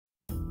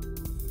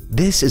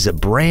This is a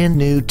brand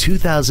new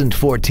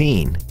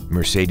 2014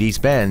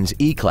 Mercedes-Benz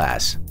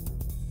E-Class.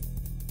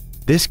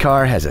 This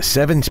car has a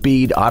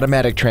 7-speed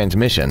automatic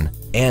transmission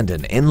and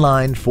an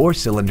inline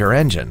 4-cylinder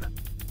engine.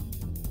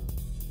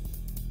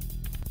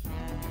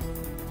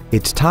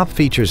 Its top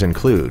features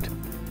include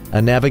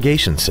a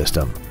navigation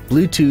system,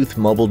 Bluetooth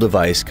mobile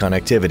device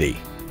connectivity,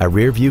 a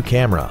rear-view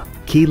camera,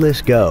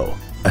 keyless go,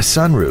 a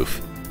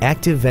sunroof,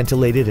 active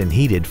ventilated and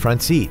heated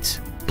front seats,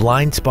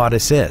 blind spot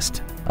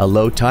assist, a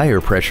low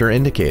tire pressure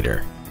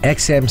indicator,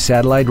 XM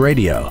satellite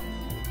radio,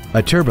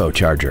 a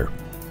turbocharger,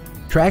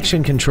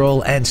 traction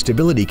control and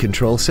stability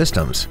control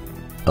systems,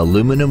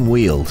 aluminum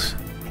wheels,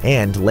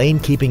 and lane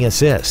keeping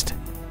assist.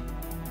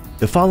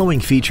 The following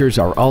features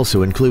are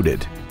also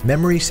included: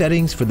 memory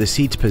settings for the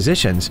seat's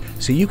positions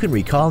so you can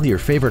recall your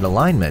favorite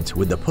alignments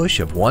with the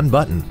push of one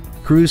button,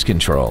 cruise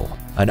control,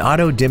 an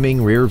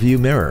auto-dimming rear-view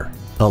mirror,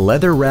 a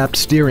leather-wrapped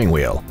steering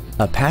wheel,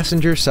 a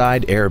passenger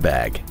side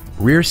airbag,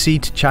 rear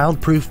seat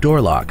child-proof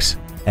door locks,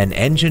 an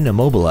engine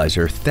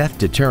immobilizer theft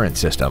deterrent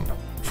system,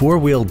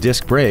 4-wheel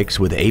disc brakes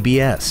with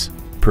ABS,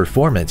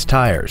 performance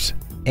tires,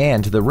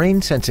 and the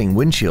rain-sensing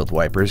windshield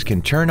wipers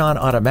can turn on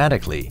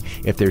automatically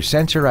if their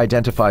sensor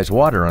identifies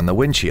water on the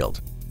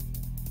windshield.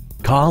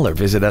 Call or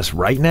visit us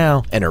right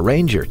now and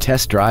arrange your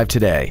test drive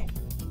today.